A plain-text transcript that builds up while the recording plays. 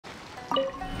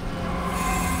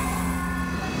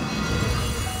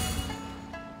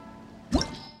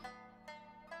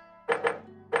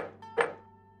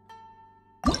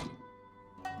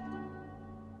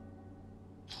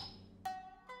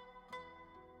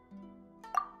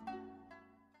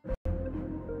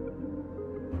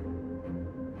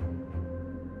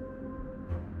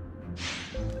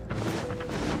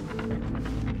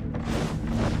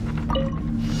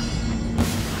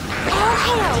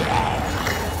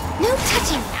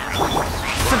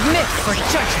Submit for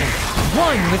judgment.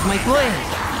 One with my blade.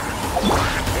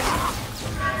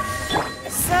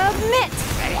 Submit.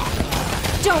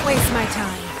 Don't waste my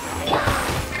time.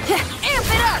 Amp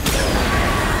it up.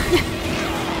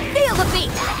 Feel the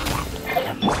beat.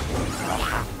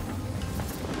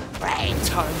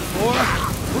 Time for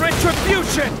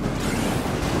retribution.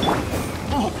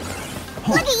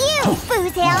 Look at you,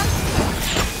 Foozhound.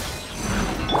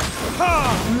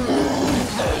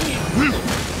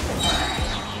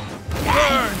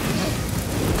 Burn!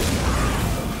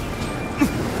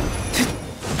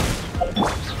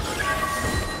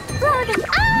 Blow them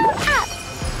all up.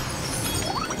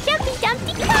 Jumpy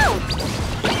Dumpty go.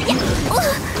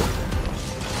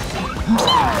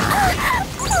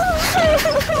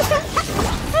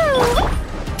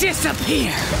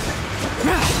 Disappear.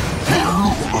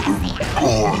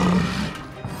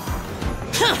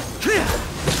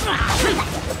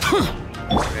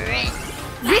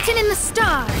 Written in the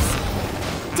stars.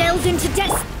 Delve into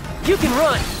death. You can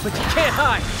run, but you can't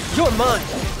hide. You're mine.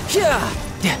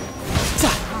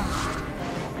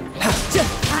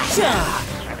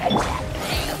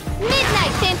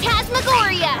 Midnight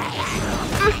Phantasmagoria.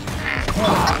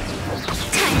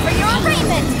 Time for your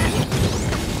arraignment.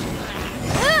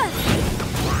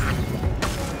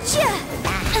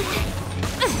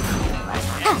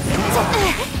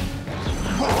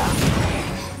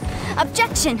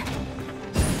 Objection.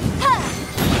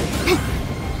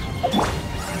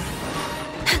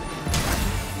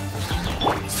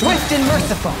 Swift and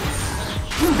merciful.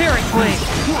 Spirit blade.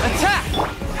 Attack.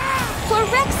 For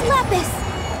Rex Lapis.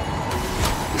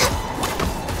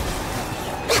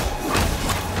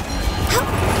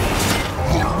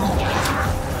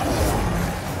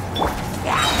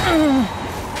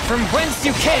 From whence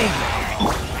you came.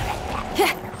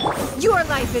 Your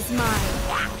life is mine.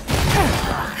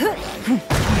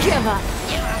 Give up.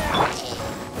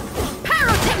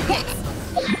 Pyrotech!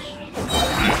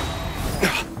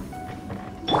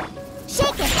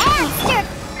 Shake it and stir.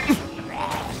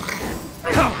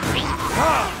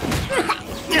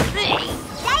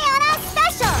 Diana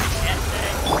Special.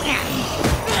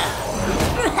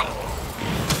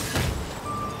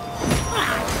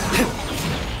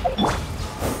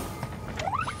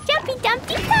 Jumpy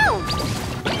Dumpty go.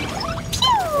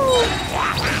 Pew!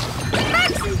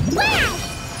 Max Blast!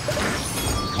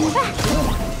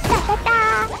 Da-da-da!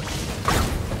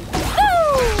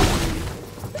 Ooh!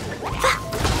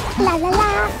 La la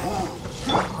la!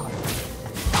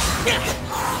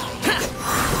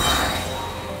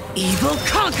 Evil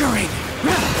conquering.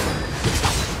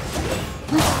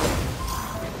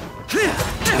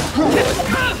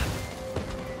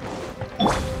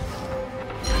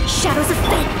 Shadows of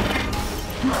fate.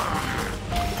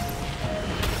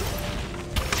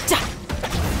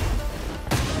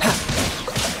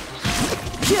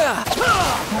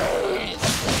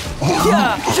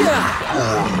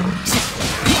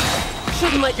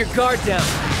 Shouldn't let your guard down.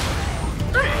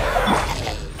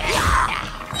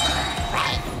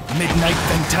 Midnight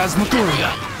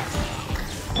Phantasmagoria.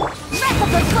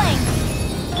 Replica flame!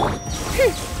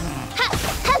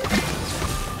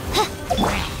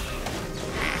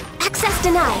 Access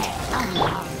denied.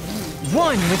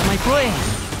 One with my blade.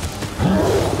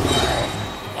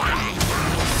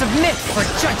 Submit for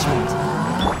judgment.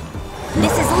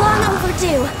 This is long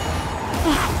overdue.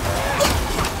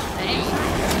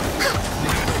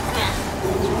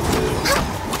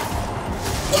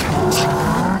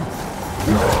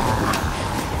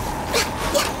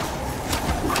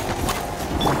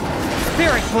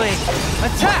 Spirit blade.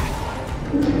 Attack.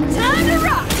 Time to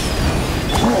rock.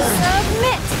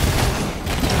 Submit.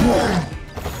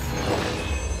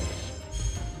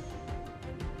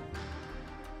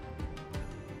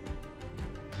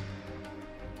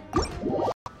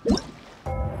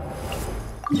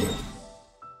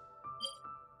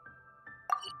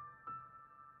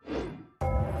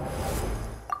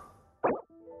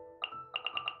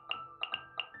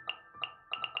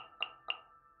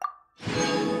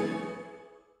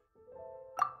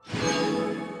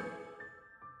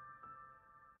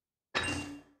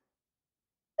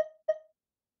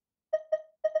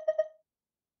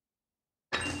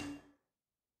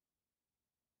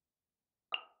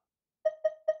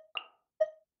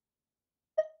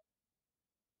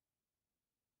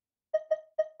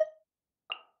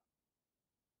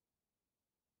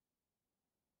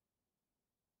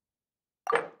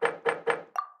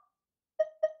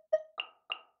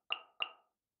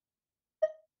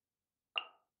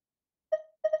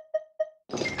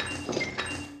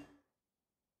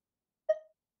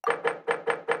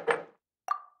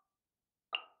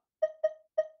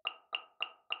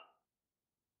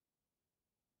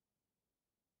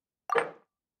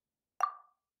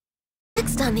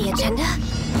 Next on the agenda?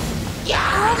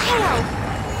 All hail!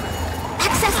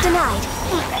 Access denied.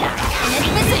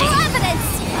 Invisible evidence!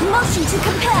 Motion to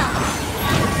compel!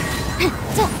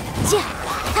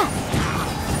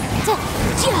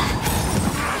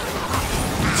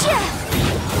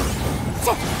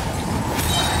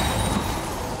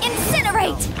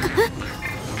 Incinerate!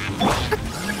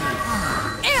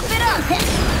 Amp it up!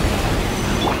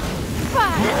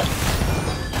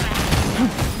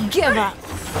 Give up!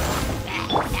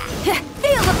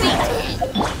 Feel the beat!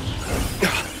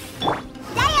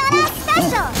 Diana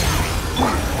Special!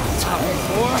 Time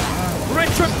for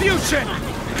retribution!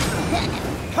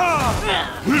 Ha!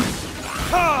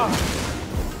 Ha!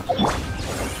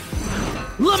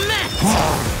 Lament!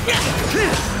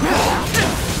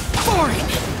 Boring!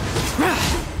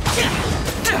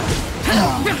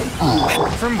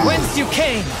 From whence you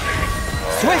came,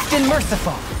 swift and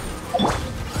merciful.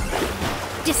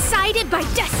 Decided by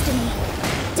destiny.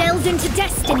 Delved into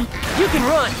destiny. You can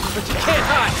run, but you can't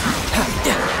hide.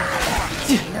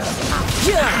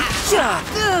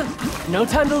 No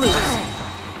time to lose.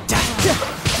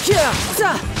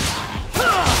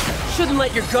 Shouldn't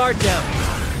let your guard down.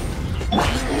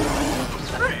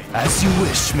 As you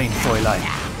wish, main Fräulein.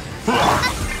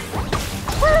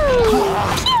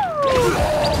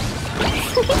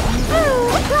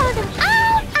 Blow them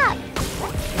all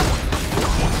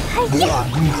up!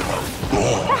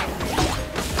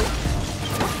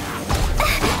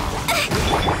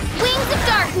 Wings of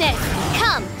darkness!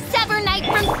 Come, sever night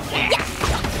from...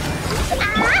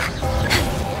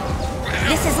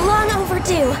 This is long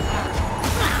overdue!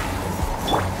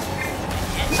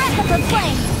 Breath of the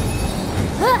flame!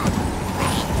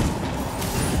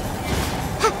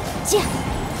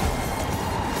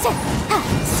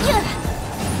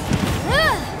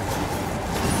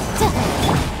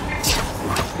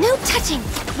 No touching!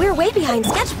 We're way behind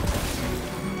schedule.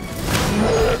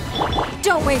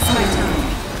 Don't waste my time.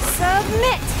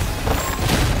 Submit!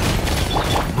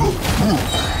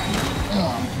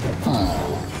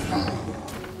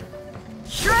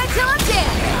 Shred till I'm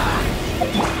dead!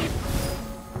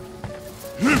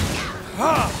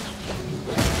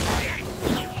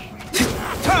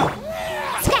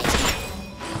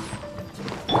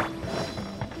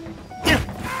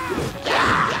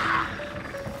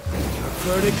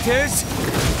 Verdict is...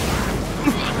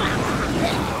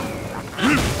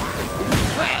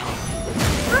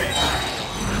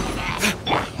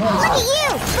 Look at you,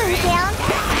 fur down!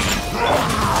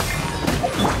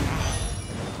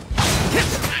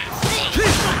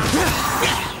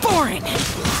 Boring!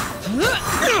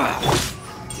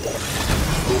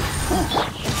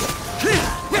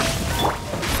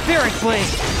 Spirit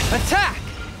Blade, attack!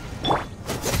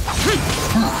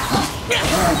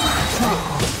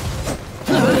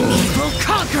 Evil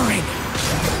conquering!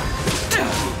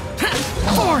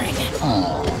 Boring!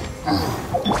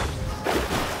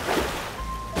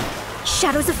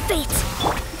 Shadows of fate.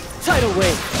 Tidal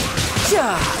wave!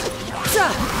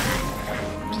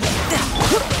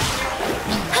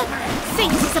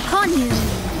 Fate is upon you.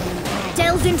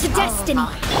 Delved into destiny.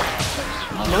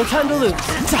 No time to lose.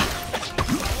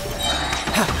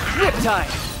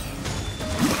 Riptide!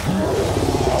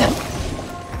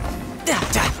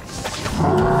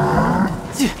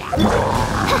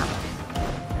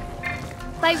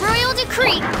 By royal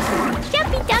decree!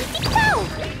 Jumpy dumpty go!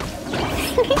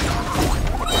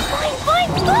 Boing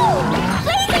boing boom!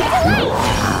 Blazing delight!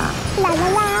 La la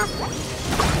la!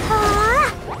 Ah!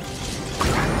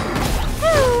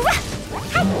 Ooh!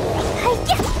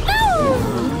 Hi-ya! Boom!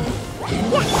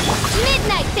 Yeah.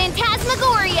 Midnight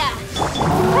Phantasmagoria!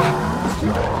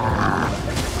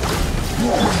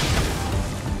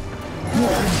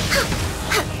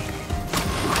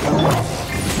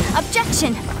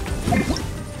 Objection!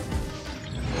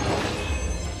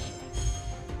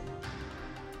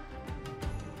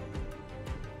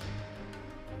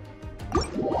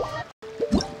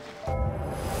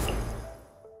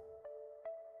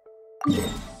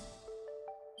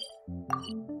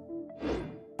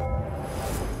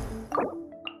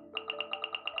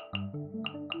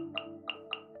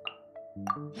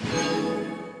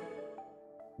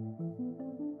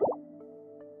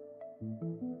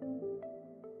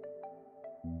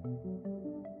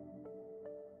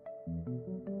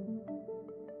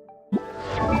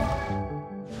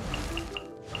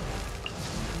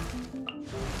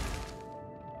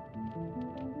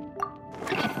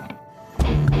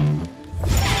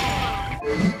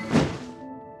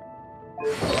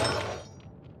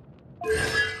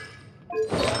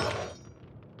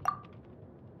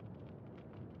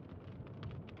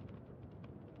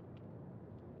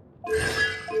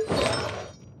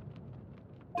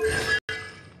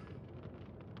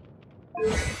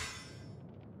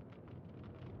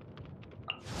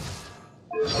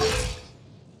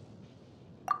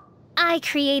 I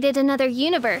created another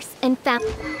universe and found...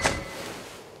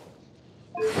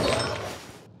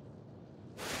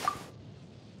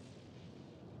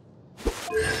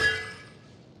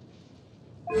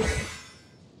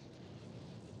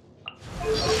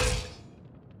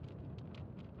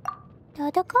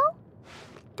 Dodoko?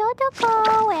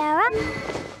 Dodoko, where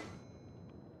are...